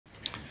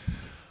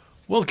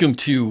Welcome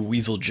to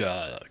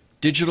Weaseljaw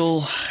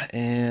Digital,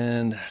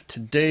 and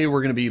today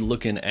we're going to be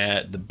looking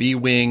at the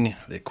B-Wing,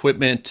 the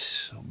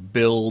equipment,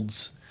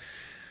 builds.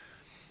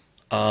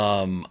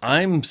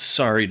 I'm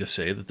sorry to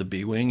say that the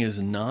B-Wing is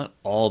not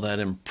all that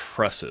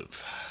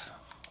impressive.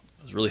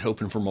 I was really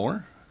hoping for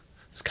more.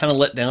 It's kind of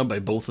let down by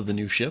both of the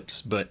new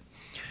ships, but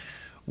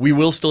we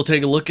will still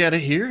take a look at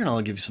it here, and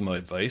I'll give you some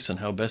advice on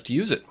how best to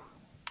use it.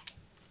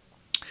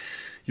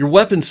 Your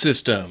weapon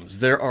systems.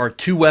 There are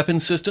two weapon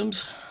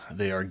systems.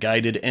 They are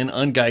guided and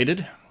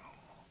unguided.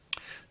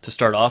 To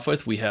start off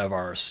with, we have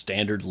our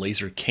standard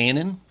laser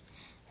cannon.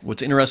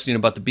 What's interesting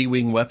about the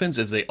B-Wing weapons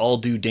is they all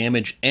do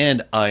damage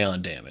and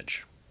ion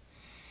damage.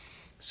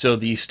 So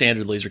the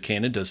standard laser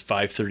cannon does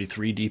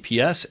 533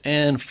 DPS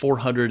and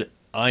 400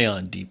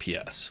 ion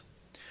DPS.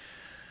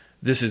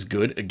 This is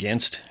good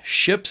against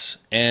ships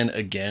and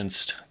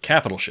against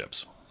capital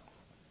ships.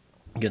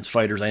 Against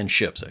fighters and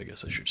ships, I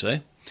guess I should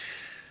say.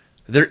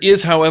 There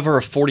is, however,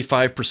 a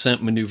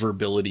 45%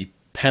 maneuverability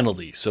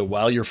penalty. So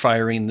while you're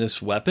firing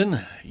this weapon,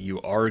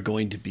 you are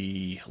going to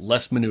be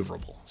less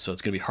maneuverable. So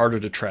it's going to be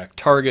harder to track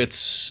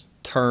targets,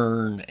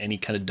 turn, any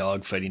kind of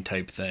dogfighting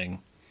type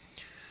thing.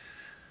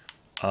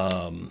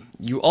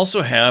 You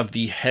also have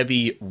the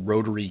heavy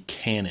rotary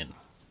cannon.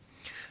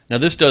 Now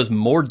this does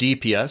more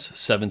DPS,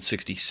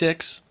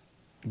 766,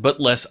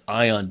 but less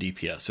ion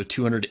DPS, so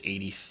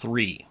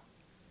 283.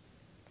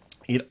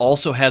 It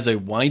also has a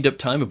wind-up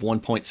time of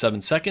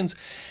 1.7 seconds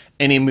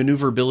and a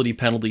maneuverability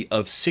penalty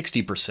of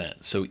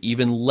 60%, so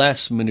even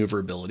less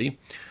maneuverability,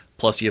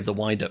 plus you have the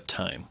wind-up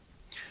time.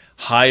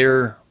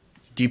 Higher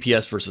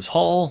DPS versus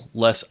hull,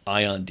 less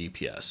ion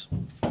DPS.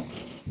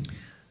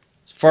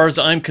 As far as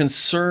I'm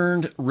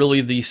concerned, really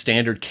the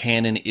standard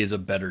cannon is a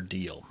better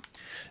deal.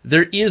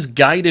 There is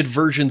guided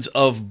versions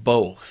of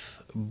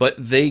both, but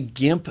they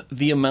gimp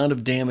the amount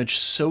of damage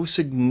so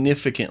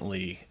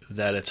significantly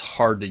that it's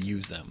hard to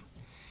use them.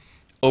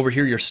 Over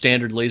here, your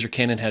standard laser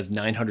cannon has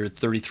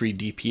 933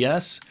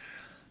 DPS.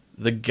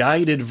 The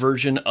guided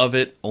version of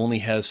it only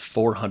has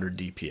 400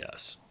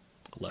 DPS,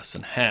 less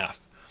than half.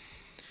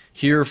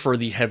 Here for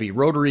the heavy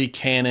rotary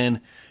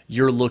cannon,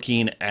 you're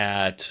looking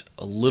at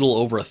a little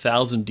over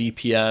 1,000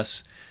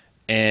 DPS,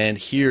 and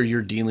here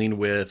you're dealing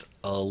with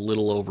a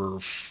little over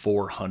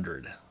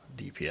 400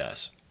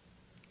 DPS.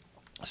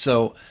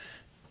 So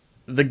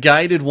the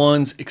guided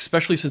ones,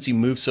 especially since you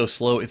move so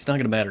slow, it's not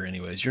going to matter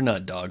anyways. You're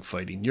not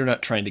dogfighting. You're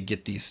not trying to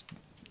get these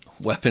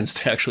weapons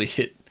to actually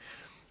hit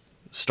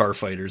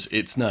starfighters.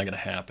 It's not going to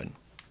happen.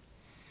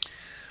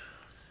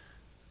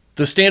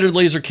 The standard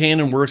laser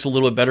cannon works a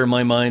little bit better in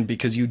my mind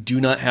because you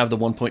do not have the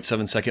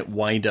 1.7 second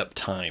wind-up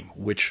time,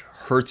 which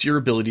hurts your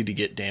ability to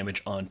get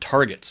damage on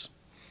targets.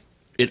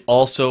 It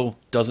also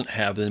doesn't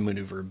have the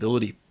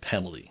maneuverability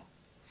penalty.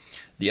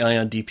 The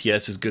ion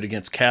DPS is good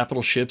against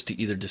capital ships to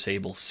either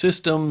disable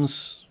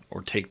systems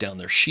or take down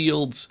their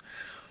shields.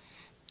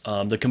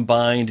 The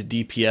combined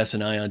DPS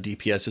and ion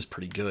DPS is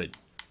pretty good.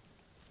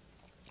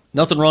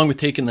 Nothing wrong with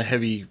taking the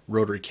heavy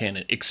rotary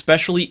cannon,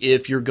 especially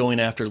if you're going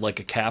after like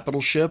a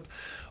capital ship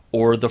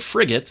or the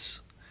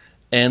frigates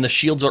and the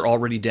shields are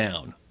already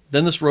down.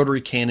 Then this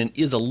rotary cannon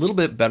is a little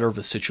bit better of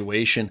a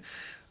situation,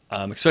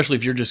 especially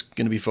if you're just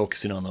going to be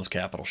focusing on those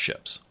capital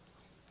ships.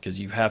 Because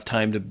you have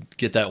time to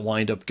get that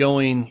wind up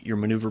going. Your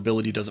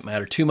maneuverability doesn't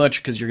matter too much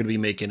because you're going to be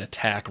making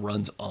attack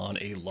runs on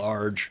a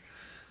large,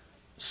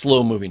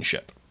 slow-moving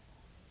ship.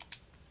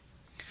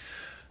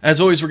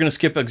 As always, we're going to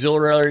skip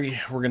auxiliary.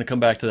 We're going to come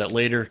back to that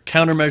later.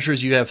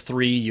 Countermeasures, you have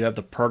three. You have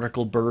the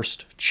particle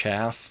burst,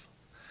 chaff.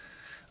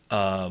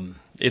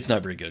 It's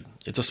not very good.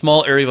 It's a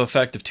small area of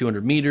effect of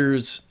 200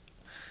 meters.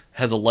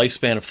 Has a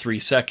lifespan of 3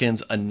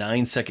 seconds, a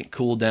 9-second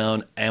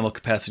cooldown, ammo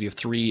capacity of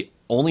 3.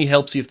 Only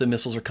helps you if the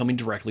missiles are coming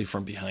directly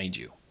from behind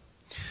you.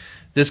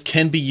 This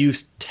can be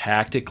used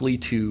tactically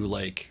to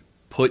like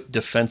put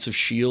defensive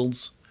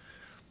shields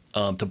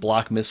to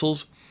block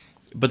missiles,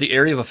 but the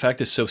area of effect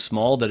is so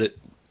small that it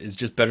is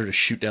just better to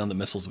shoot down the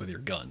missiles with your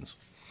guns.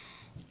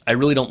 I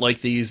really don't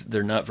like these.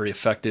 They're not very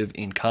effective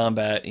in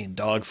combat, in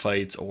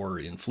dogfights, or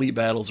in fleet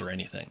battles or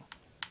anything.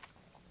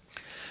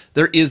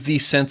 There is the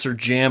sensor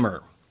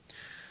jammer.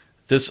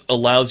 This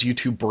allows you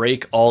to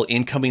break all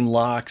incoming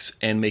locks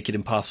and make it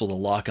impossible to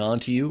lock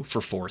onto you for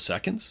 4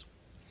 seconds.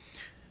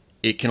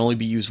 It can only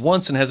be used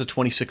once and has a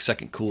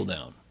 26-second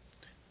cooldown.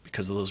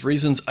 Because of those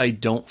reasons, I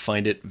don't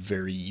find it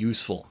very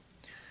useful.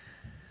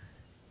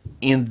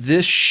 In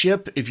this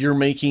ship, if you're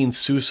making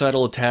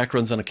suicidal attack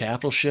runs on a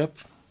capital ship,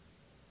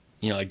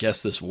 I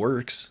guess this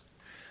works.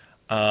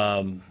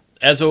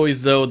 As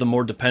always, though, the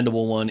more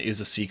dependable one is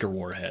a Seeker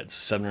Warheads.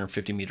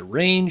 750-meter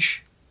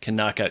range. Can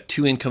knock out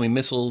 2 incoming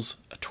missiles,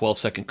 a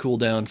 12-second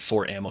cooldown,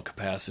 4 ammo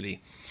capacity.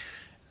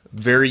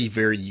 Very,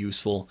 very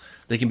useful.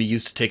 They can be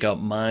used to take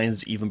out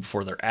mines even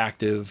before they're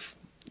active.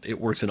 It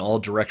works in all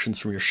directions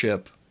from your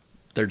ship.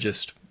 They're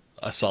just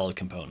a solid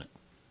component.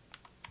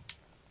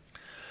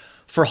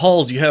 For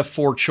hulls, you have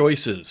 4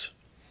 choices.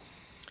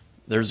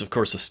 There's, of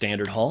course, a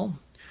standard hull.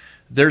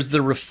 There's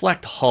the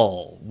reflect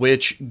hull,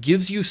 which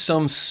gives you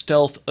some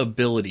stealth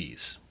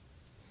abilities.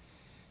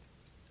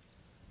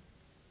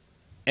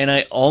 And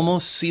I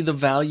almost see the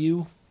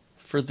value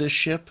for this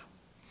ship.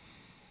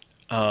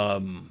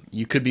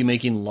 You could be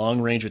making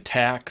long-range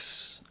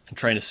attacks and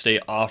trying to stay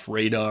off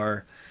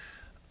radar.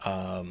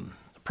 The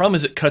problem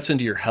is it cuts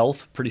into your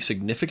health pretty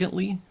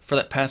significantly for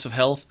that passive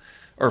health,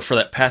 or for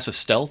that passive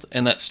stealth,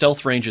 and that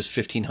stealth range is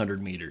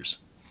 1,500 meters.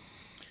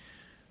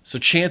 So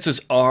chances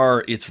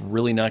are it's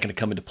really not going to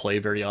come into play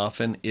very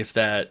often. If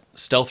that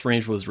stealth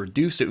range was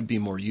reduced, it would be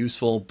more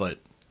useful, but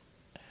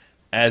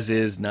as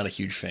is, not a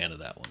huge fan of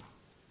that one.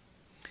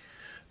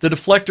 The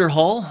deflector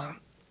hull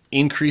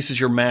increases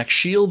your max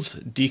shields,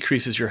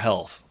 decreases your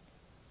health.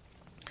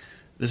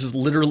 This is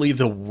literally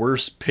the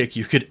worst pick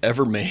you could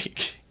ever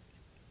make.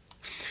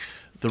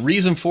 The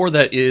reason for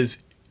that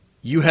is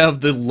you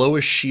have the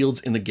lowest shields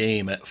in the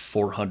game at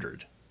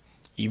 400.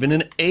 Even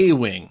an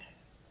A-wing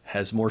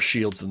has more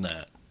shields than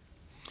that.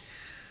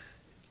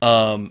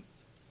 And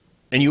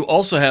you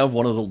also have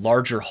one of the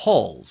larger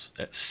hulls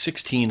at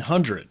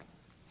 1,600,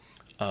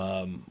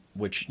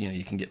 which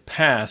you can get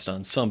past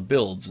on some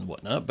builds and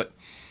whatnot, but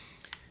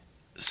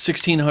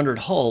 1,600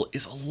 hull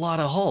is a lot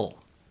of hull.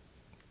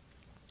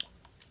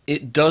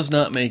 It does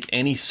not make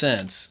any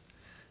sense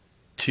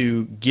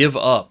to give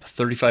up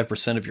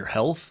 35% of your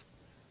health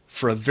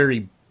for a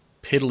very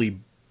piddly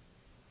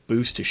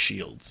boost to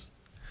shields.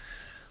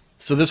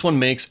 So this one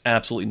makes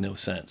absolutely no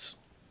sense.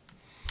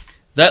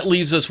 That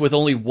leaves us with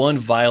only one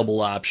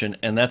viable option,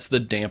 and that's the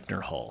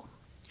dampener hull.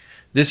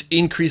 This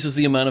increases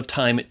the amount of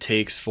time it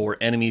takes for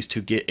enemies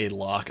to get a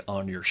lock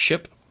on your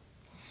ship.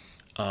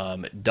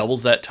 It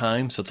doubles that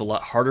time, so it's a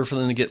lot harder for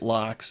them to get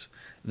locks.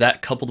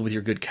 That, coupled with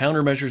your good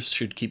countermeasures,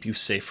 should keep you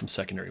safe from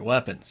secondary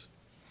weapons.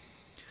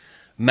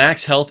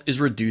 Max health is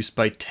reduced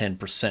by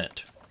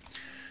 10%.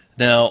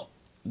 Now,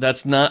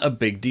 that's not a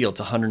big deal. It's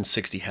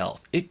 160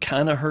 health. It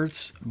kind of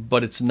hurts,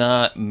 but it's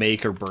not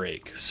make or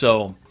break.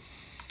 So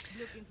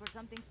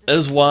that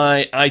is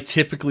why I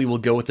typically will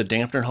go with the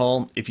dampener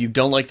hull. If you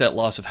don't like that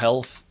loss of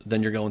health,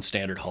 then you're going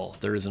standard hull.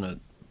 There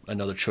isn't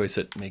another choice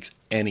that makes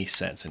any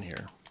sense in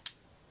here.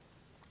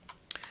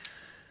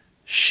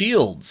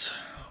 Shields.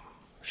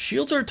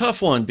 Shields are a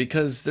tough one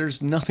because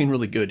there's nothing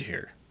really good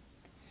here.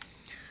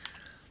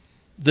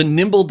 The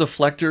nimble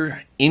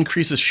deflector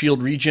increases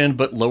shield regen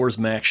but lowers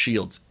max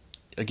shields.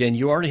 Again,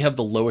 you already have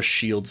the lowest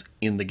shields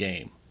in the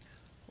game.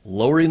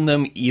 Lowering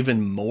them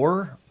even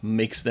more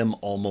makes them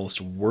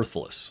almost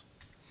worthless.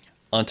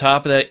 On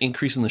top of that,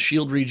 increasing the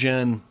shield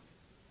regen,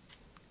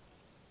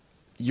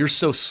 you're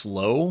so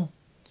slow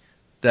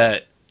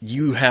that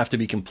you have to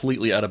be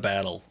completely out of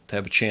battle to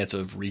have a chance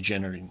of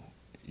regenerating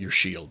your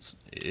shields.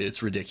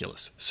 It's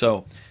ridiculous.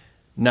 So,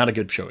 not a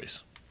good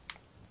choice.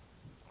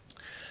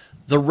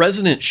 The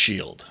resonant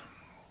shield.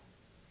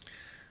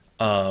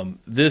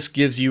 This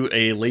gives you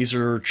a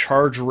laser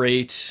charge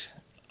rate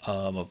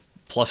of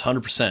plus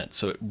 100%.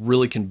 So it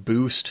really can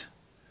boost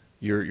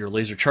your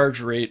laser charge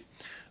rate,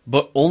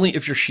 but only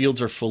if your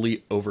shields are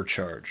fully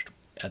overcharged.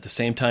 At the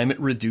same time, it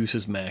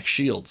reduces max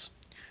shields,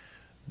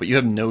 but you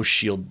have no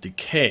shield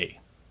decay.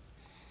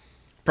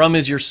 Problem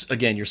is, you're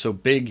so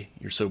big,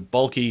 you're so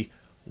bulky,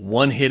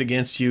 one hit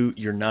against you,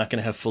 you're not going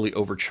to have fully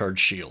overcharged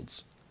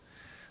shields.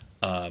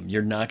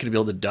 You're not going to be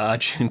able to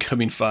dodge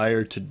incoming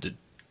fire to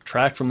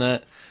detract from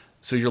that.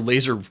 So your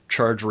laser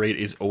charge rate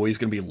is always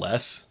going to be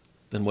less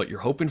than what you're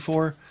hoping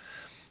for.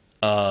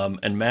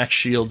 And max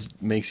shields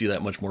makes you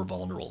that much more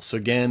vulnerable. So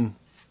again,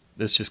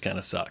 this just kind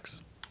of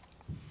sucks.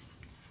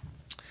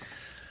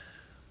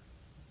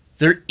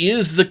 There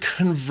is the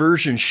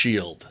conversion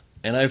shield.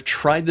 And I've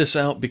tried this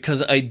out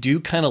because I do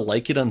kind of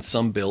like it on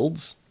some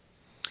builds.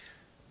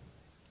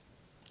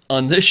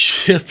 On this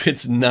ship,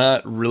 it's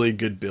not really a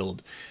good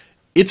build.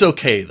 It's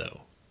okay,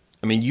 though.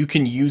 I mean, you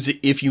can use it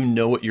if you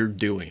know what you're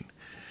doing.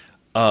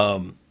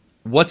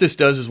 What this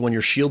does is when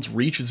your shields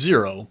reach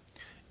 0,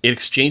 it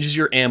exchanges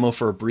your ammo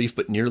for a brief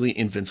but nearly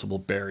invincible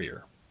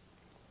barrier.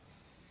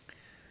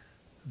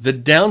 The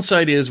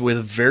downside is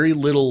with very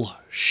little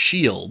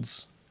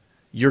shields,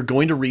 you're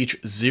going to reach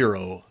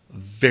 0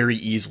 very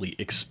easily,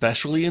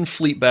 especially in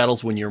fleet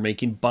battles when you're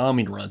making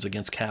bombing runs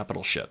against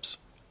capital ships,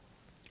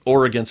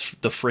 or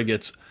against the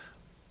frigates,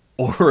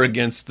 or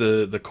against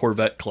the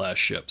Corvette class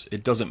ships.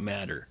 It doesn't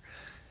matter.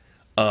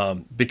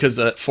 Because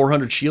at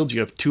 400 shields, you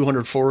have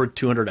 200 forward,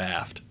 200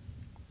 aft.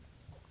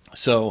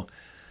 So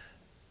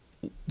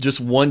just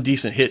one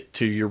decent hit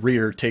to your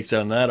rear takes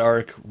down that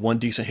arc. One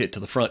decent hit to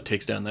the front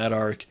takes down that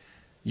arc.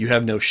 You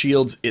have no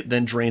shields. It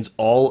then drains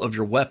all of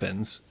your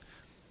weapons,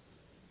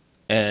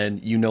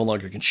 and you no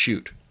longer can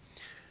shoot.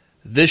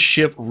 This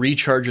ship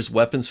recharges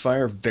weapons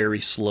fire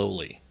very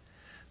slowly.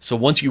 So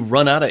once you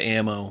run out of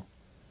ammo,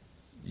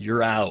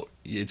 you're out.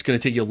 It's going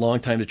to take you a long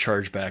time to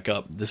charge back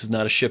up. This is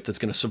not a ship that's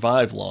going to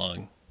survive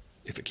long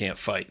if it can't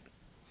fight.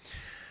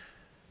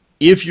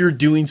 If you're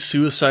doing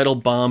suicidal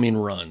bombing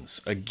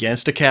runs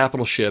against a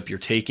capital ship, you're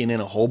taking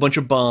in a whole bunch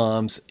of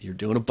bombs, you're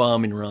doing a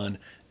bombing run,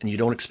 and you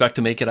don't expect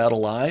to make it out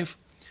alive,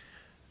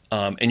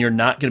 and you're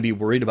not going to be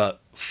worried about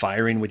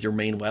firing with your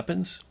main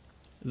weapons,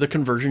 the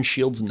conversion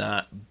shield's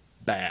not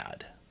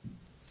bad.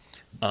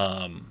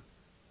 I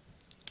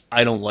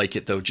don't like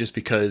it, though, just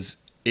because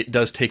it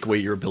does take away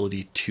your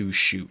ability to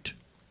shoot.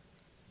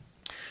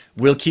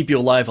 Will keep you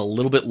alive a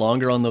little bit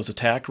longer on those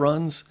attack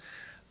runs.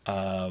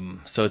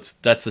 So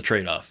that's the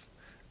trade-off.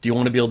 Do you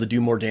want to be able to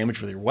do more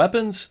damage with your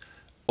weapons,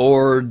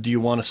 or do you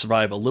want to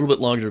survive a little bit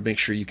longer to make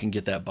sure you can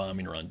get that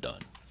bombing run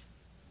done?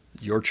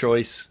 Your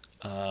choice.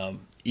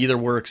 Either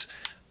works.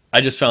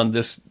 I just found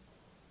this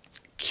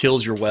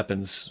kills your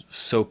weapons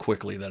so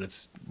quickly that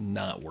it's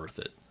not worth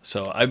it.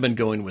 So I've been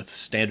going with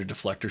standard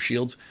deflector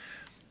shields.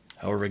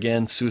 However,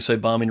 again,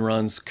 suicide bombing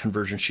runs,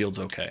 conversion shields,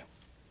 okay.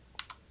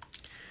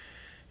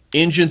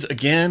 Engines,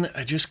 again,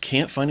 I just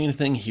can't find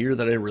anything here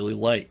that I really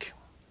like.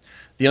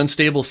 The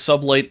unstable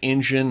sublight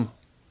engine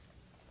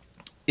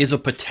is a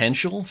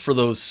potential for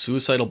those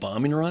suicidal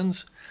bombing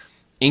runs.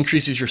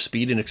 Increases your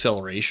speed and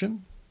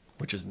acceleration,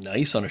 which is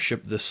nice on a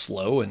ship this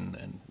slow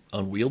and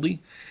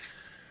unwieldy.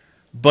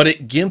 But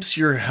it gimps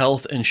your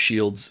health and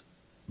shields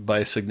by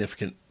a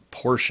significant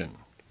portion.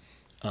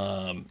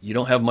 You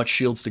don't have much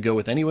shields to go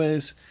with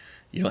anyways.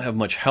 You don't have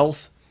much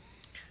health.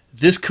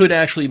 This could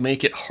actually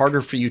make it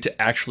harder for you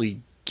to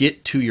actually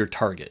get to your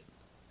target.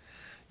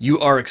 You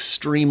are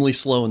extremely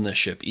slow in this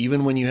ship,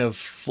 even when you have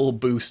full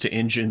boost to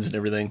engines and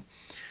everything.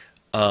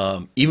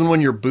 Even when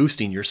you're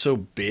boosting, you're so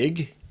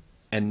big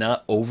and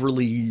not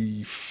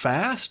overly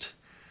fast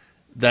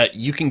that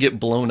you can get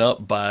blown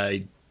up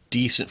by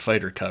decent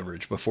fighter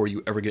coverage before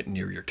you ever get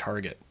near your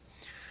target.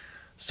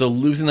 So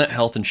losing that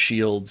health and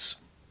shields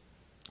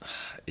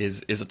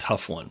is a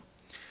tough one.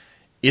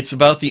 It's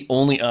about the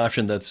only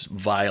option that's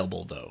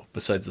viable, though,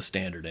 besides the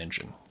standard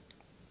engine.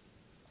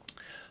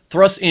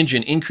 Thrust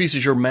engine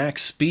increases your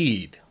max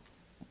speed,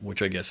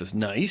 which I guess is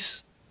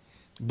nice,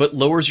 but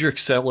lowers your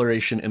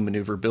acceleration and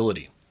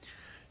maneuverability.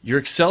 Your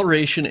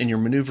acceleration and your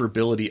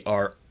maneuverability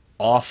are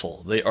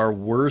awful. They are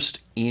worst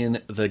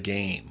in the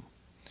game.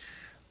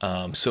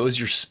 So is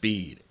your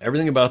speed.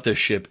 Everything about this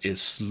ship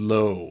is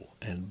slow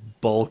and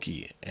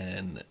bulky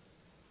and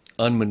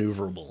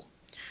unmaneuverable.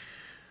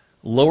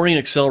 Lowering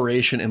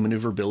acceleration and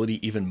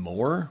maneuverability even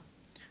more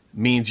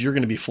means you're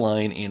going to be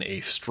flying in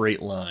a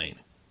straight line.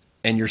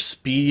 And your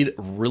speed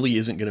really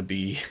isn't going to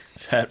be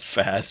that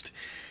fast,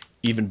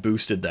 even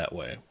boosted that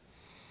way.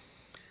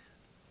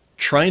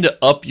 Trying to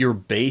up your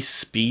base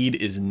speed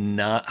is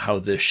not how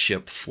this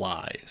ship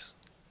flies.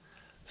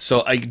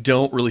 So I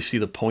don't really see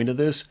the point of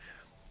this.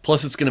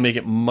 Plus, it's going to make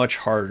it much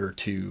harder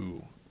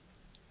to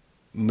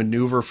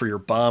maneuver for your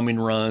bombing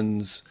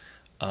runs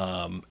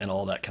and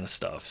all that kind of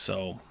stuff.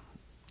 So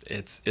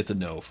it's a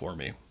no for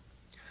me.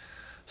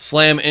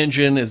 Slam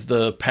engine is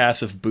the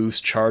passive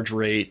boost charge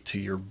rate to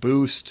your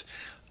boost,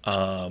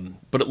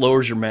 but it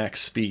lowers your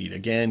max speed.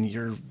 Again,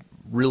 you're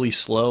really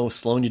slow.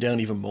 Slowing you down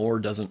even more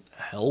doesn't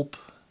help.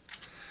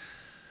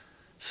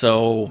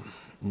 So,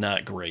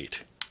 not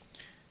great.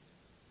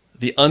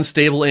 The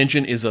unstable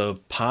engine is a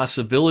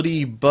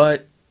possibility,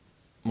 but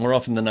more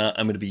often than not,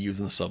 I'm going to be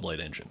using the sublight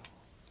engine.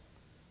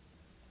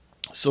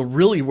 So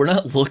really, we're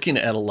not looking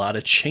at a lot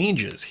of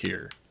changes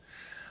here.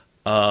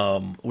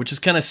 Which is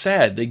kind of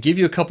sad. They give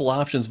you a couple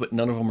options, but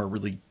none of them are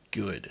really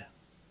good.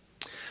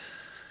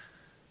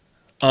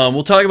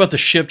 We'll talk about the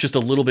ship just a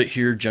little bit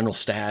here, general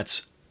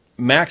stats.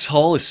 Max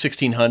hull is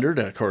 1600,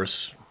 of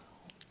course,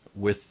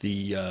 with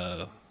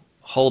the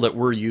hull that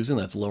we're using,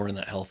 that's lowering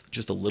that health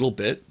just a little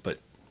bit, but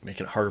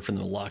making it harder for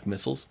them to lock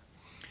missiles.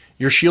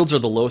 Your shields are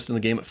the lowest in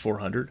the game at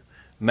 400.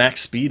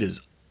 Max speed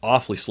is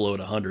awfully slow at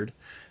 100.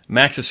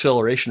 Max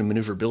acceleration and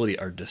maneuverability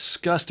are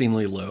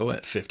disgustingly low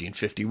at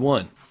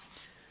 1551.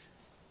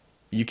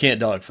 You can't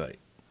dogfight.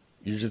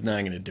 You're just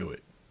not going to do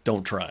it.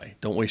 Don't try.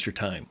 Don't waste your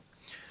time.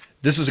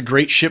 This is a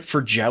great ship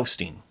for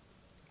jousting.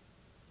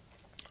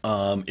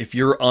 If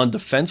you're on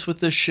defense with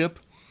this ship,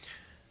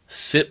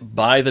 sit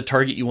by the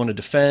target you want to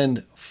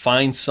defend,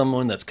 find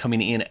someone that's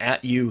coming in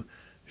at you,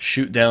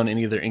 shoot down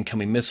any of their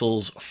incoming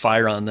missiles,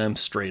 fire on them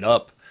straight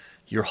up.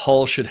 Your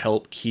hull should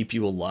help keep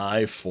you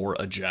alive for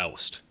a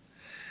joust.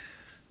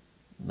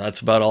 That's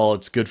about all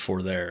it's good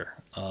for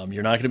there.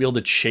 You're not going to be able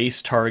to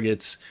chase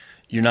targets.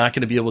 You're not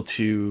going to be able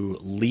to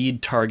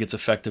lead targets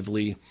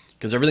effectively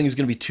because everything is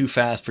going to be too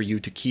fast for you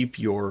to keep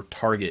your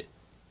target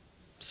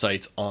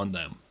sights on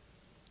them.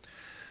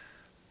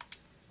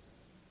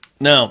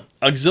 Now,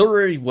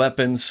 auxiliary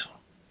weapons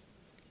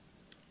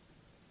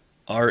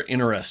are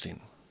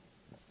interesting.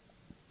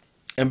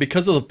 And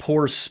because of the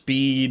poor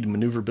speed,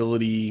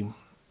 maneuverability,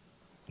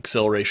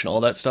 acceleration,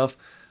 all that stuff,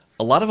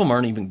 a lot of them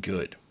aren't even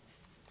good.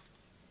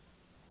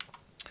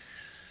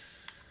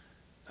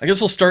 I guess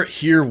we'll start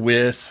here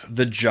with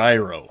the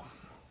gyro.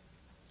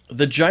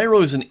 The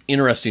gyro is an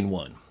interesting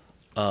one.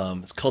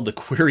 It's called the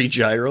Query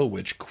gyro,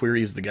 which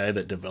Query is the guy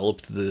that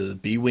developed the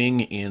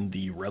B-Wing in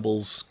the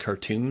Rebels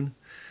cartoon.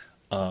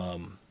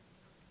 You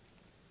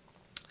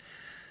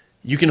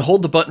can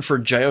hold the button for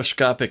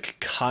gyroscopic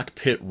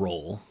cockpit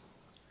roll,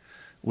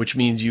 which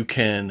means you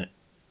can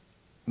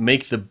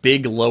make the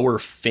big lower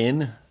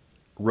fin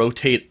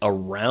rotate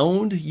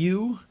around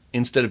you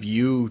instead of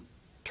you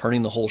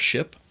turning the whole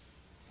ship.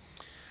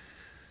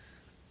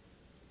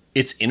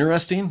 It's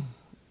interesting.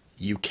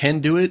 You can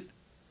do it.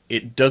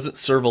 It doesn't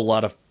serve a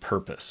lot of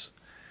purpose.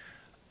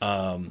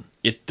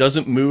 It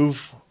doesn't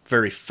move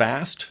very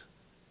fast.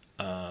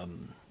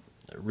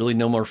 Really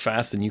no more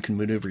fast than you can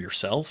maneuver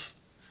yourself.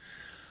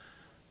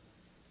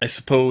 I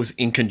suppose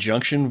in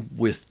conjunction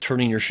with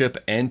turning your ship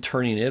and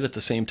turning it at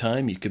the same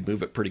time, you could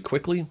move it pretty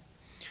quickly.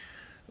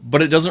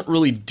 But it doesn't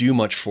really do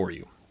much for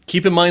you.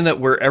 Keep in mind that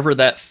wherever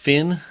that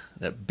fin,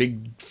 that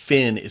big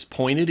fin is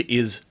pointed,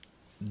 is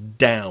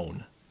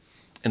down.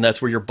 And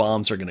that's where your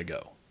bombs are going to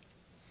go.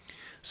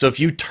 So if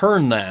you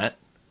turn that,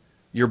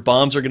 your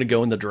bombs are going to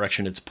go in the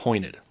direction it's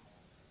pointed.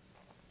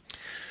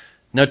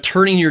 Now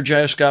turning your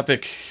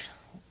gyroscopic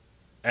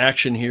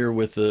action here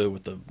with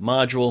the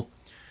module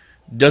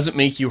doesn't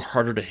make you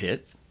harder to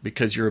hit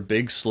because you're a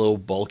big, slow,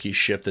 bulky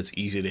ship that's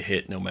easy to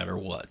hit no matter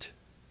what.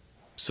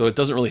 So it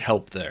doesn't really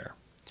help there.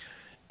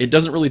 It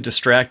doesn't really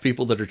distract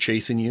people that are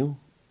chasing you.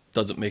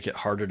 Doesn't make it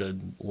harder to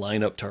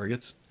line up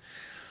targets.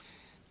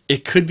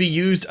 It could be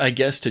used, I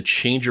guess, to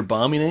change your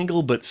bombing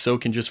angle, but so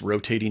can just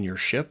rotating your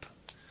ship.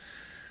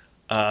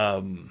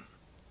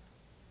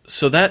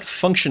 So that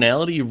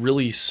functionality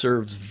really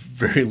serves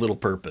very little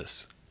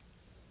purpose.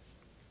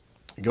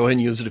 Go ahead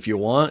and use it if you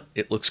want.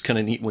 It looks kind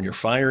of neat when you're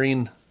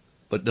firing,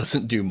 but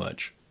doesn't do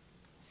much.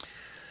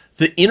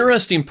 The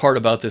interesting part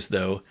about this,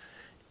 though,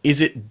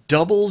 is it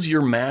doubles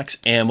your max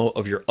ammo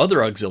of your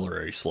other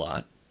auxiliary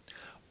slot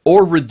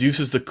or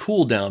reduces the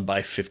cooldown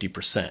by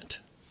 50%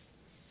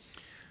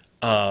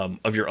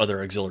 of your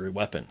other auxiliary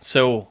weapon.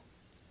 So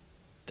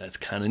that's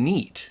kind of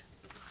neat.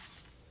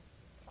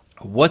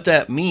 What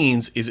that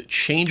means is it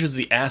changes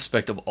the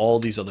aspect of all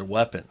these other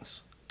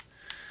weapons.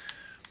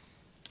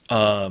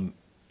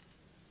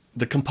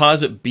 The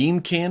composite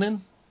beam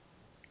cannon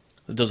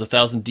that does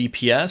 1000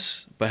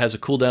 DPS but has a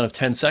cooldown of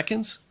 10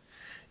 seconds.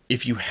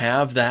 If you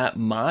have that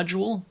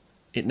module,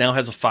 it now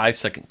has a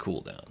 5-second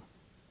cooldown.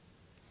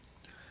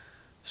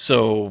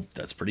 So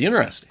that's pretty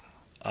interesting.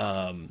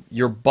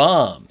 Your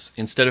bombs,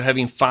 instead of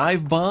having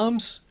 5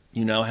 bombs,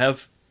 you now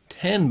have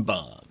 10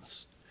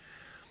 bombs.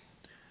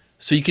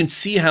 So you can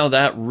see how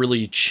that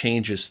really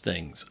changes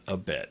things a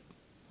bit.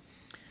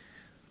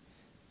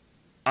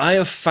 I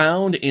have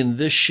found in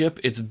this ship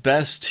it's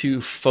best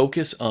to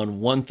focus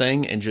on one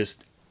thing and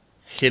just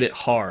hit it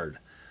hard.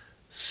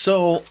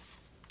 So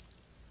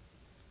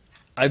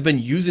I've been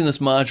using this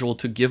module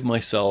to give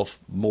myself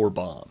more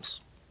bombs.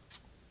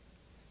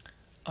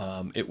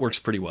 It works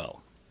pretty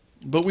well.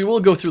 But we will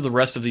go through the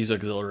rest of these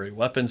auxiliary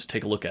weapons,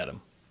 take a look at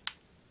them.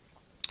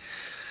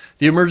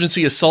 The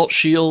emergency assault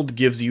shield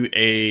gives you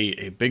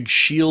a big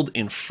shield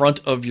in front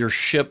of your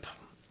ship.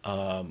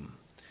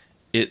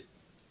 It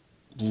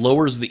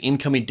lowers the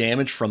incoming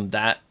damage from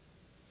that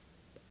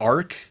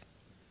arc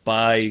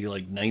by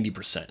like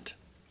 90%.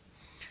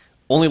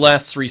 Only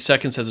lasts 3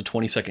 seconds, has a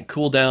 20-second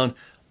cooldown.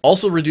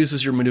 Also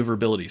reduces your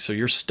maneuverability, so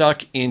you're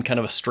stuck in kind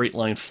of a straight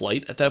line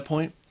flight at that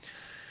point.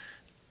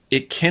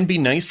 It can be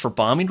nice for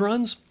bombing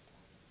runs,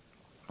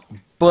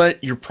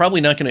 but you're probably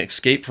not going to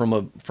escape from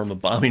a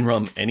bombing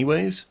run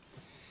anyways.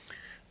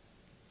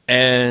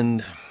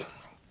 And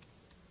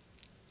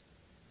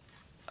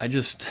I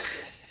just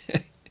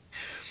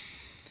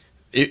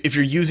if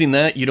you're using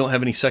that, you don't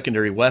have any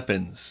secondary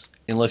weapons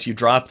unless you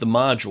drop the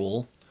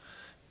module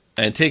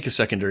and take a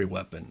secondary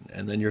weapon,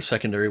 and then your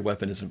secondary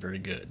weapon isn't very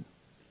good.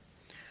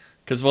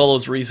 Because of all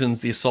those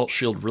reasons, the assault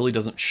shield really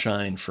doesn't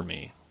shine for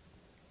me.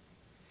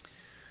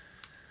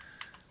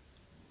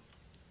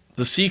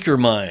 The seeker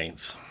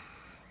mines.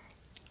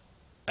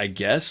 I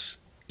guess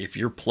if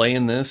you're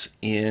playing this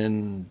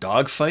in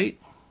dogfight,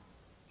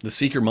 the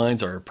seeker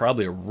mines are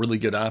probably a really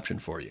good option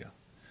for you.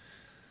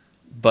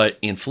 But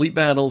in fleet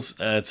battles,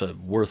 it's a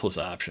worthless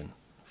option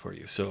for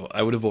you, so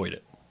I would avoid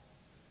it.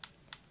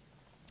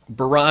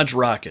 Barrage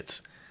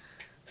rockets.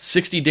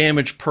 60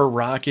 damage per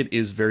rocket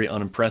is very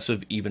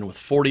unimpressive, even with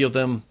 40 of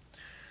them.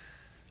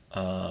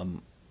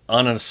 On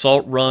an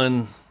assault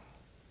run,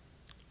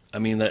 I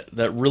mean,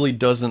 that really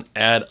doesn't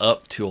add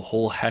up to a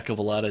whole heck of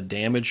a lot of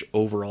damage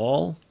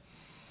overall.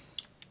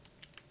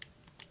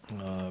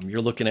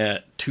 You're looking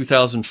at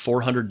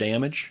 2,400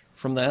 damage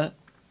from that.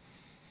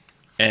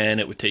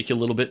 And it would take you a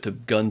little bit to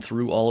gun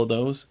through all of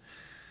those.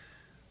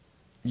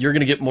 You're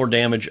going to get more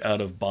damage out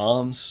of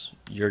bombs.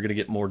 You're going to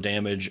get more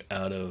damage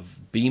out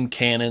of beam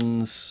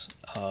cannons.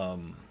 You're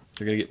going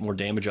to get more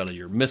damage out of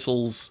your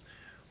missiles.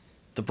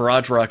 The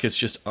barrage rockets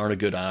just aren't a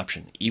good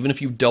option. Even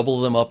if you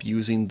double them up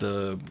using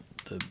the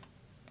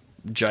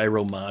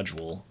gyro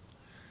module,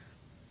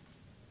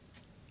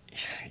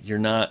 you're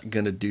not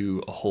going to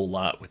do a whole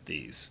lot with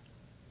these.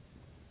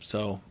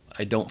 So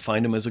I don't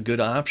find them as a good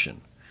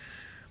option.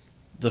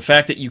 The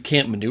fact that you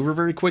can't maneuver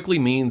very quickly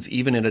means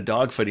even in a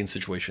dogfighting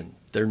situation,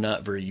 they're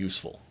not very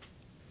useful.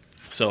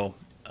 So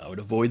I would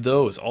avoid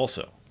those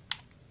also.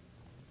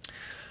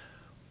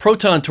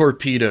 Proton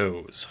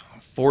torpedoes,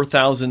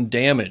 4,000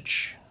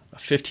 damage, a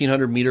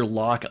 1,500 meter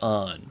lock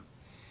on,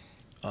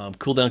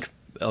 cooldown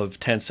of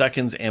 10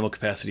 seconds, ammo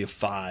capacity of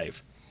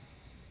 5.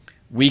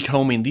 Weak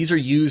homing, these are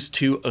used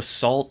to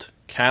assault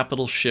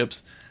capital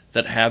ships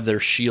that have their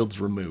shields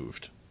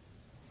removed.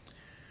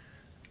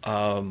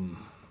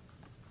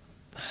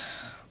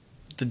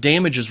 The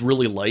damage is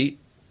really light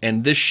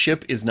And this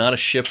ship is not a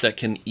ship that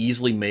can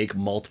easily make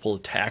multiple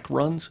attack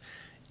runs,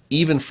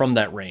 even from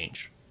that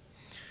range.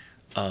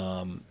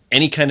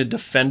 Any kind of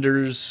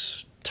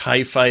defenders,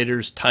 TIE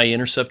fighters, TIE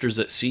interceptors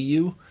that see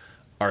you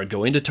are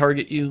going to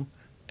target you,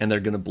 and they're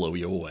going to blow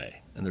you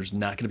away. And there's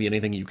not going to be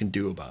anything you can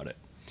do about it.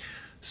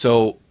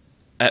 So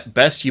at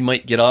best, you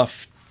might get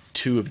off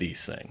 2 of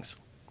these things.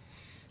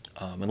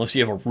 Unless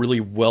you have a really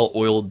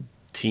well-oiled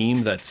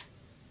team that's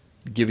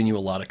giving you a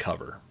lot of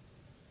cover.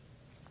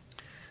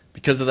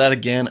 Because of that,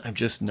 again, I'm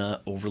just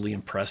not overly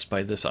impressed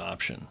by this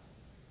option.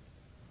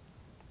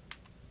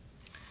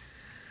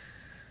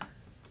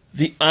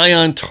 The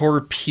Ion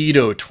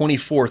Torpedo,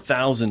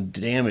 24,000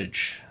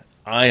 damage.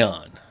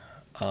 Ion.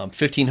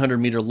 1,500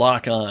 meter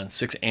lock-on,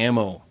 6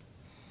 ammo.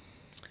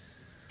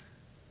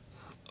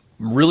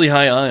 Really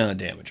high ion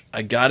damage.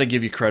 I got to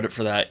give you credit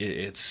for that.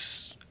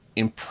 It's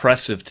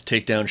impressive to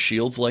take down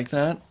shields like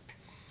that.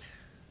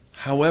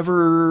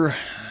 However,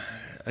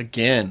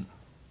 again,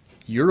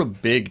 you're a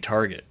big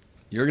target.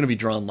 You're going to be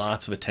drawing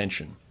lots of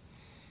attention.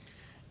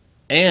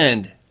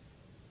 And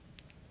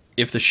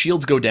if the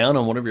shields go down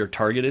on whatever your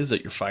target is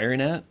that you're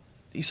firing at,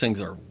 these things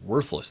are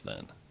worthless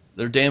then.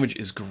 Their damage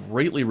is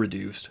greatly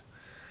reduced,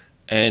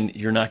 and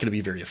you're not going to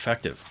be very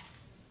effective.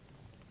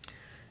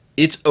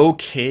 It's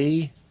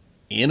okay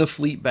in a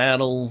fleet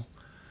battle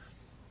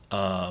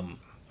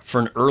for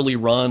an early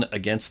run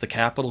against the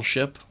capital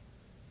ship,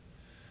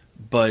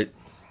 but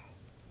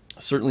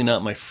certainly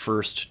not my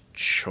first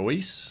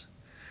choice.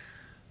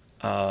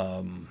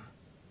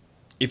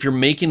 If you're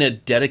making a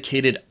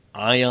dedicated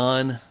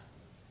ion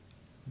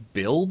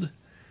build,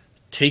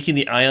 taking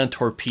the ion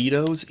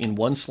torpedoes in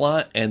one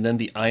slot and then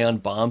the ion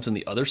bombs in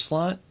the other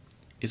slot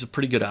is a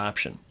pretty good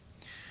option.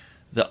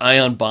 The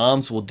ion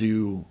bombs will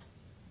do,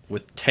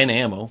 with 10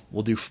 ammo,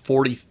 will do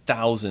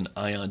 40,000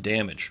 ion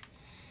damage.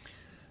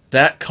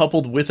 That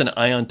coupled with an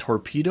ion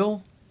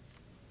torpedo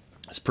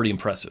is pretty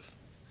impressive.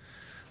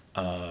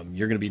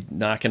 You're going to be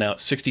knocking out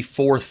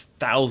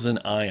 64,000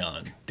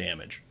 ion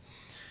damage.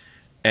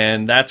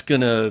 And that's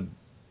going to,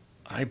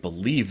 I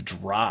believe,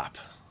 drop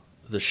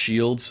the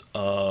shields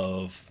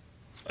of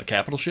a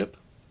capital ship.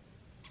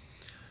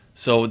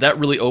 So that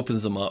really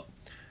opens them up.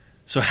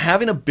 So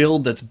having a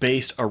build that's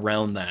based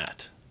around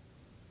that,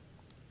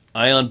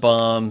 ion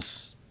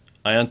bombs,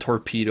 ion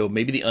torpedo,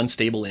 maybe the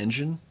unstable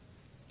engine,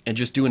 and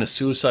just doing a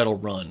suicidal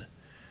run.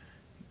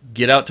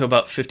 Get out to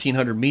about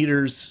 1,500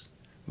 meters,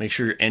 make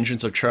sure your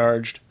engines are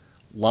charged,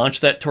 launch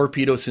that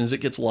torpedo as soon as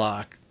it gets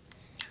locked,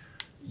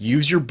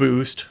 use your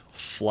boost,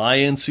 fly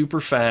in super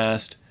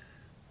fast,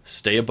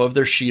 stay above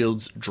their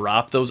shields,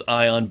 drop those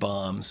ion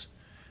bombs.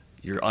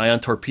 Your ion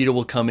torpedo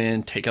will come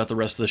in, take out the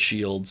rest of the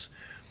shields,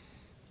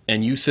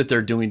 and you sit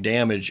there doing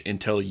damage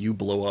until you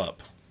blow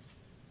up.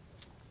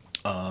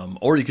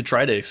 Or you could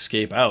try to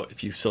escape out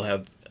if you still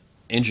have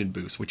engine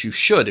boost, which you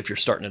should if you're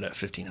starting it at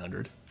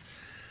 1,500.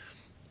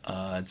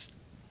 It's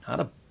not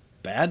a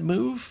bad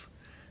move,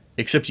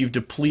 except you've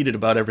depleted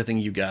about everything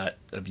you got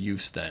of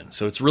use then.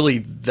 So it's really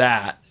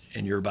that,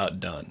 and you're about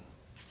done.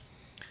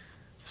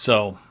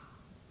 So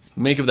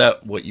make of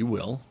that what you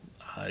will.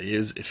 It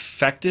is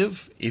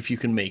effective if you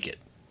can make it.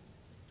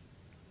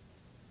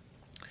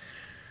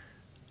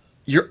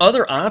 Your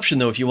other option,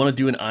 though, if you want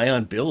to do an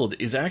ion build,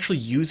 is actually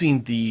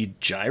using the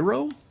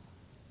gyro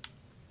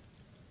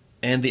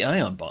and the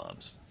ion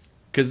bombs.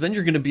 Because then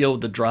you're going to be able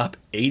to drop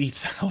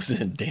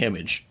 80,000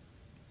 damage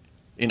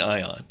in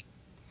ion.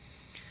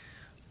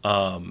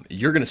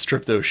 You're going to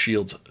strip those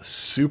shields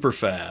super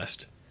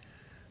fast.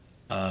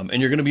 And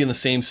you're going to be in the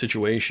same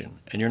situation.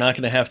 And you're not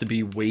going to have to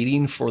be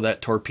waiting for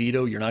that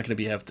torpedo. You're not going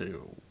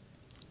to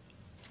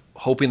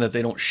hoping that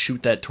they don't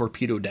shoot that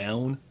torpedo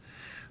down,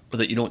 or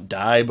that you don't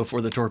die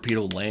before the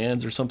torpedo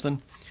lands or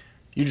something.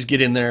 You just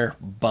get in there,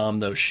 bomb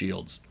those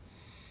shields.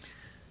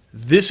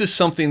 This is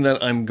something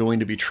that I'm going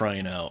to be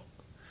trying out.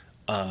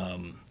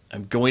 I'm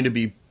going to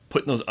be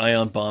putting those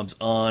ion bombs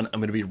on. I'm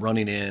going to be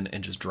running in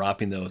and just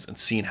dropping those and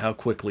seeing how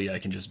quickly I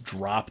can just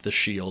drop the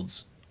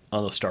shields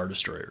on those Star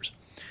Destroyers.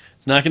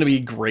 It's not going to be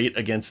great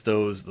against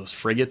those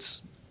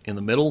frigates in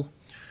the middle.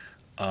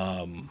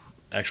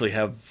 Actually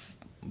have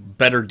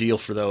better deal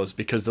for those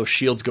because those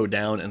shields go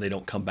down and they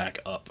don't come back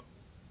up.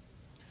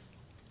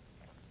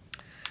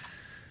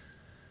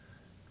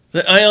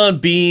 The ion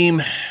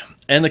beam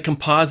and the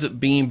composite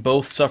beam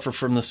both suffer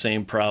from the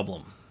same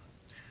problem.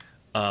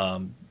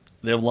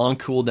 They have long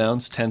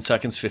cooldowns, 10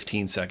 seconds,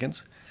 15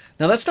 seconds.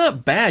 Now that's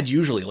not bad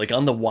usually. Like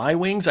on the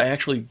Y-Wings, I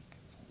actually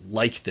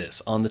like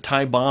this. On the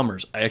TIE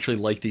bombers, I actually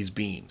like these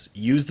beams.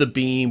 Use the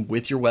beam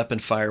with your weapon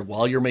fire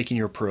while you're making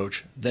your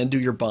approach, then do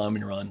your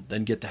bombing run,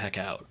 then get the heck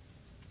out.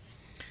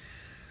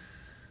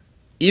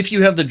 If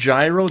you have the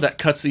gyro, that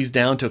cuts these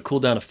down to a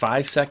cooldown of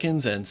 5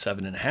 seconds and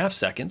 7.5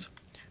 seconds.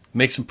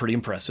 Makes them pretty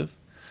impressive.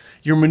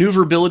 Your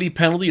maneuverability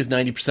penalty is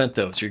 90%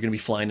 though, so you're going to be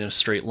flying in a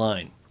straight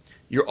line.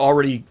 You're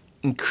already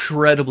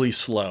incredibly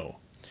slow.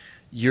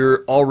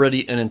 You're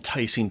already an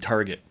enticing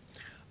target.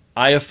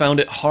 I have found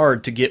it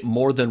hard to get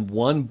more than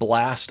one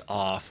blast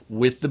off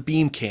with the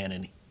beam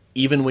cannon,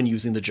 even when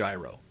using the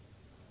gyro.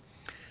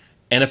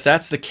 And if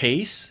that's the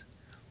case,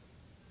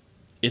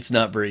 it's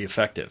not very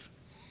effective.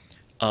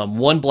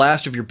 One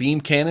blast of your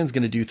beam cannon is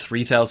going to do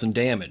 3,000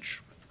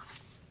 damage.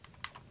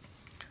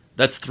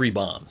 That's 3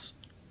 bombs.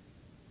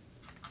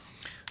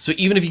 So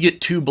even if you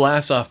get 2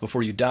 blasts off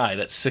before you die,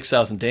 that's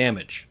 6,000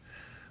 damage.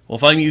 Well,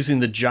 if I'm using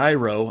the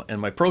gyro and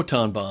my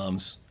proton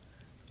bombs,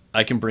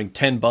 I can bring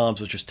 10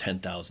 bombs with just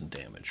 10,000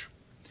 damage.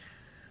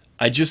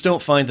 I just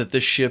don't find that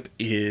this ship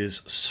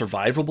is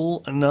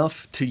survivable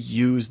enough to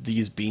use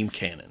these beam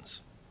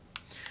cannons.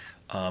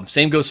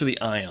 Same goes for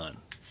the Ion.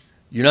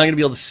 You're not going to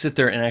be able to sit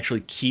there and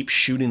actually keep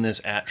shooting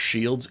this at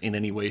shields in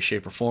any way,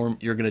 shape, or form.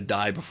 You're going to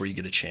die before you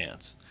get a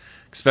chance.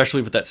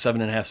 Especially with that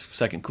 7.5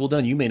 second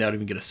cooldown, you may not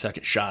even get a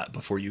second shot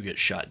before you get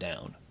shot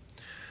down.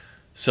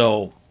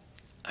 So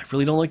I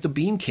really don't like the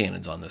beam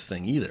cannons on this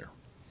thing either.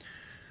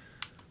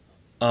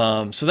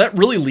 So that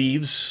really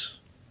leaves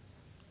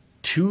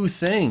 2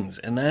 things,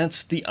 and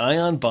that's the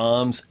ion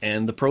bombs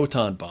and the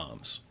proton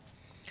bombs.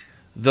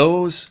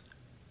 Those,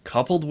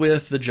 coupled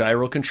with the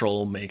gyro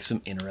control, make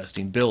some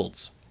interesting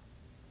builds.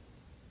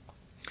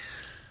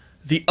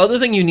 The other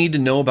thing you need to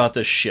know about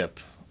this ship,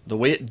 the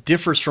way it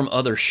differs from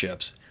other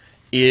ships,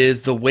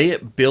 is the way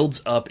it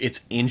builds up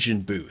its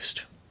engine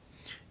boost.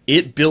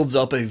 It builds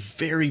up a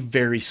very,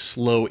 very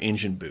slow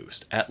engine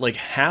boost at like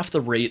half the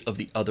rate of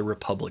the other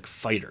Republic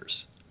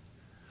fighters.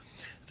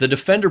 The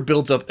Defender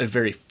builds up a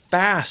very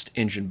fast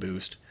engine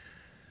boost.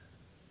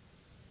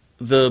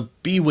 The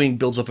B-Wing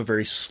builds up a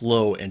very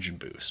slow engine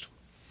boost.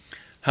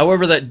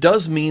 However, that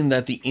does mean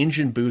that the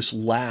engine boost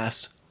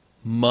lasts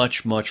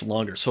much, much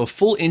longer. So a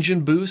full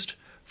engine boost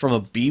from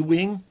a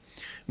B-Wing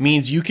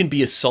means you can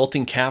be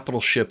assaulting capital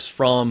ships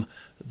from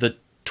the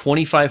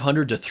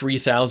 2,500 to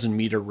 3,000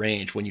 meter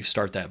range when you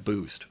start that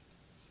boost.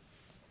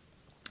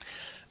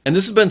 And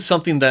this has been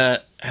something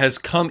that has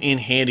come in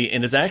handy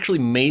and has actually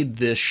made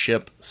this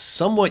ship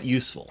somewhat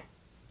useful.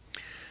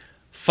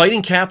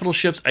 Fighting capital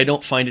ships, I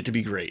don't find it to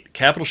be great.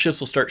 Capital ships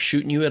will start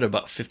shooting you at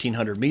about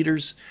 1,500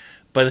 meters.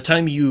 By the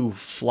time you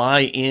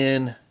fly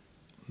in,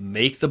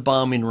 make the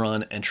bombing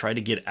run, and try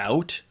to get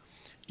out,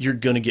 you're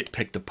going to get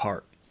picked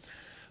apart.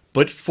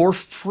 But for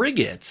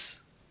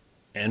frigates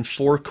and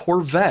for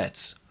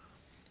corvettes,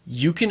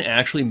 you can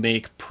actually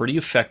make pretty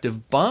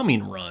effective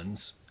bombing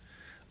runs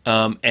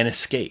and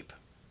escape.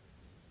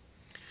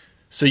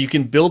 So you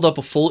can build up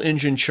a full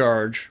engine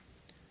charge,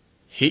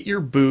 hit your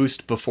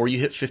boost before you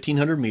hit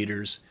 1,500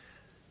 meters,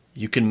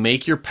 you can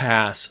make your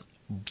pass,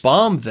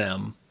 bomb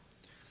them,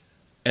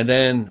 and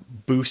then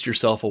boost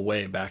yourself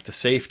away back to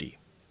safety.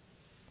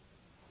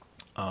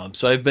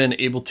 So I've been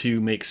able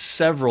to make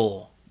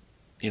several,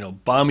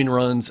 bombing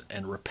runs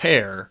and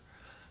repair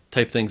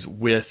type things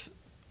with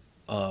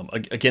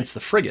against the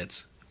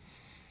frigates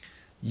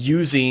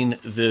using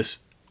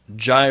this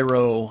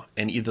gyro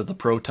and either the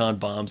proton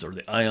bombs or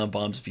the ion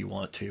bombs if you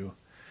want to,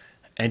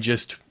 and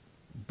just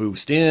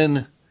boost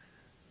in,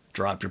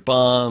 drop your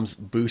bombs,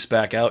 boost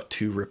back out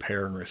to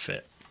repair and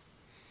refit.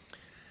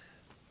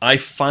 I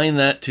find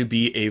that to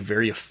be a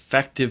very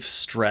effective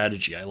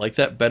strategy. I like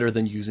that better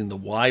than using the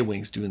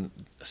Y-Wings doing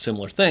a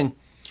similar thing.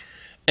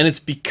 And it's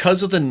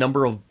because of the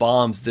number of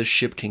bombs this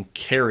ship can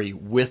carry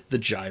with the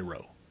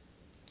gyro.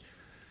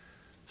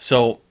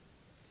 So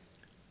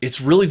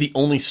it's really the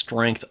only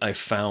strength I've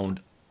found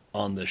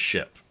on this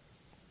ship.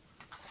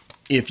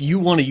 If you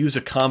want to use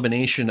a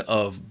combination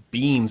of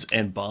beams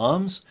and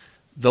bombs,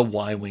 the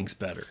Y-Wing's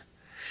better.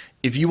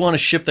 If you want a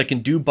ship that can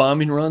do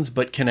bombing runs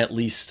but can at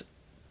least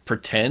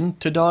pretend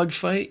to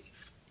dogfight,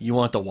 you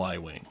want the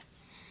Y-Wing.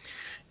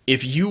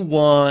 If you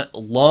want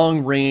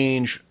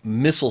long-range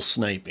missile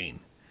sniping,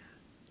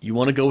 you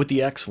want to go with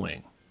the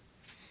X-Wing.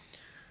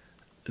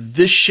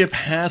 This ship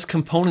has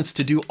components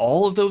to do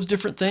all of those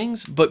different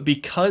things, but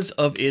because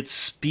of its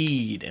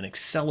speed and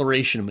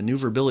acceleration and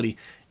maneuverability,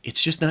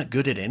 it's just not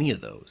good at any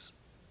of those.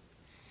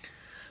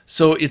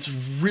 So it's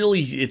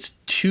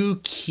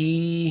 2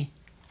 key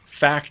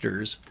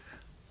factors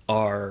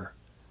are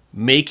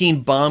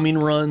making bombing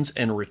runs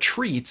and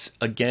retreats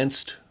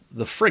against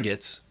the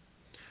frigates,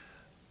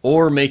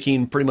 or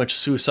making pretty much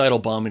suicidal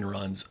bombing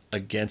runs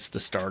against the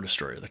Star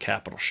Destroyer, the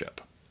capital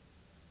ship.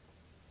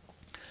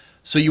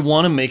 So you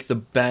want to make the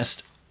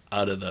best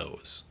out of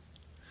those.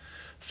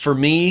 For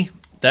me,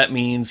 that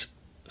means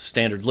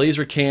standard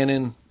laser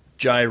cannon,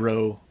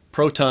 gyro,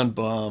 proton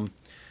bomb,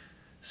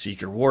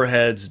 seeker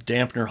warheads,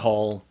 dampener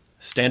hull,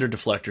 standard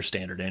deflector,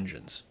 standard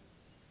engines.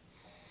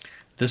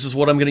 This is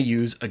what I'm going to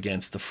use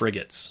against the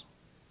frigates.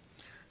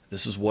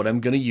 This is what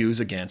I'm going to use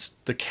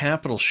against the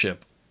capital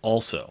ship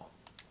also.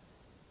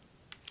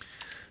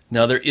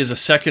 Now there is a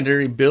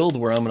secondary build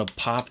where I'm going to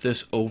pop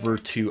this over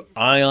to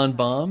ion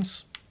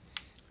bombs.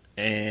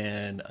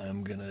 And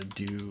I'm going to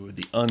do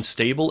the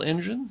unstable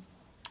engine.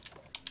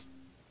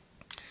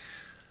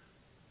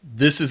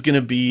 This is going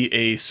to be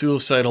a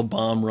suicidal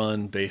bomb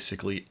run,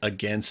 basically,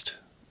 against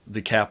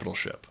the capital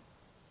ship.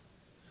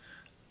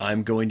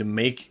 I'm going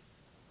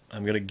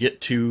to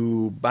get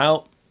to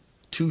about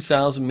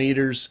 2,000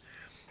 meters.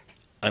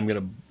 I'm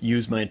going to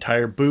use my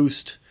entire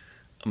boost.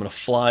 I'm going to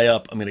fly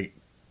up. I'm going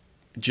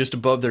to just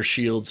above their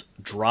shields,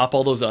 drop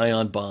all those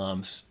ion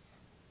bombs,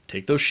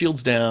 take those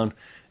shields down,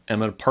 and I'm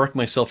going to park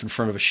myself in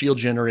front of a shield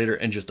generator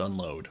and just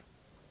unload.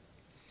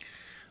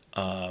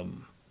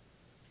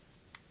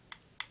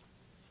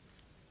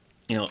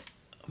 You know,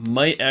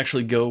 might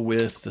actually go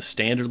with the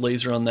standard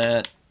laser on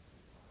that.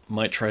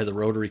 Might try the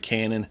rotary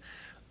cannon.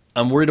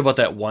 I'm worried about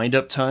that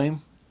wind-up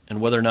time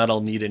and whether or not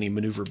I'll need any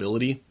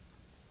maneuverability.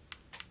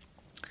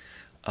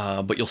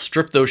 But you'll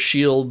strip those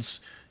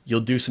shields. You'll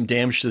do some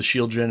damage to the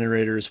shield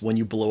generators. When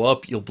you blow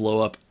up, you'll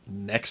blow up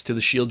next to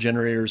the shield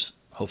generators,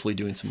 hopefully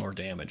doing some more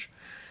damage.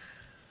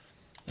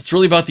 That's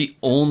really about the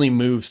only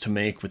moves to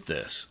make with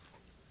this.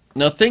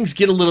 Now, things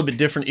get a little bit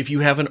different if you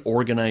have an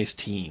organized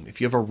team.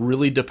 If you have a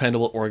really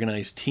dependable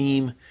organized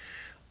team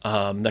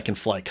that can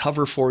fly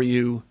cover for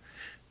you,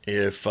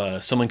 if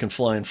someone can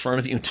fly in front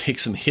of you and take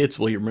some hits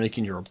while you're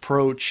making your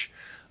approach.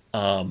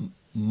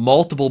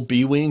 Multiple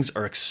B-Wings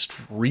are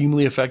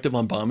extremely effective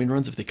on bombing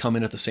runs if they come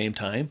in at the same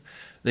time.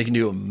 They can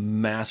do a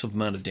massive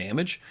amount of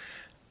damage,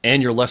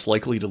 and you're less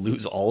likely to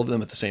lose all of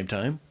them at the same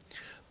time.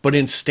 But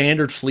in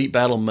standard fleet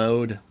battle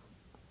mode,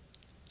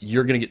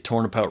 you're going to get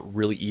torn apart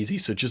really easy.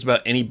 So just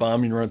about any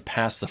bombing run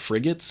past the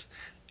frigates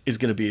is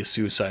going to be a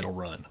suicidal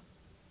run.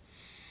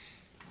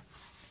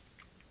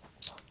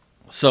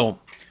 So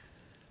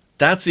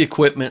that's the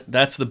equipment.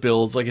 That's the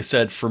builds. Like I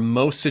said, for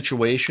most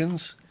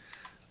situations,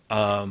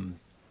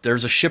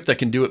 there's a ship that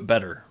can do it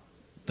better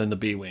than the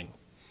B-Wing.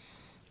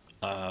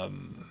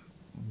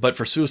 But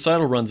for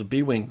suicidal runs, a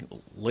B-Wing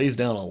lays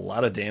down a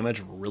lot of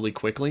damage really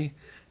quickly,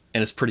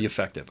 and it's pretty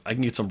effective. I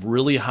can get some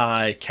really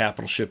high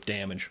capital ship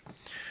damage.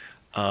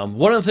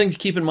 One other thing to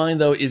keep in mind,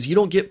 though, is you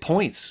don't get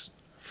points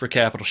for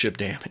capital ship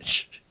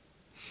damage.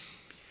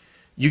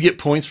 You get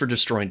points for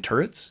destroying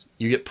turrets.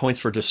 You get points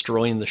for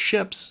destroying the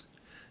ships.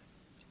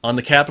 On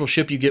the capital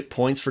ship, you get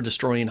points for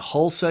destroying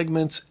hull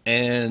segments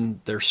and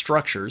their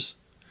structures.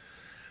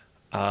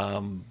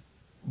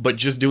 But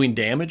just doing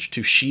damage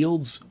to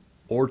shields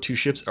or to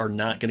ships are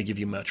not going to give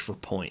you much for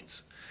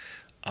points.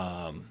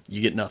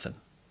 You get nothing.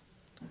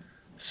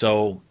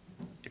 So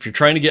if you're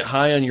trying to get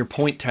high on your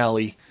point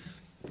tally,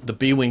 the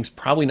B-Wing's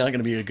probably not going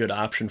to be a good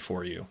option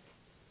for you.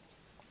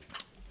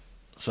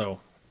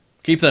 So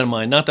keep that in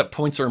mind. Not that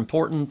points are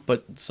important,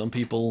 but some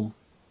people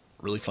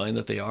really find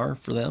that they are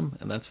for them,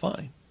 and that's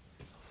fine.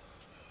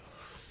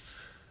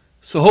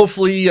 So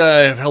hopefully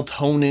I've helped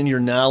hone in your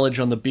knowledge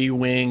on the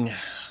B-Wing,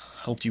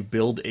 helped you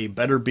build a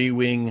better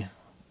B-Wing.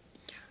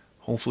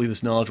 Hopefully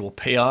this knowledge will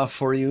pay off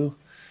for you.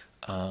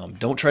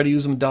 Don't try to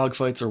use them in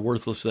dogfights. They're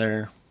worthless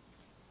there.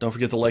 Don't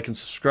forget to like and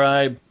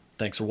subscribe.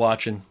 Thanks for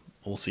watching.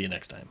 We'll see you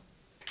next time.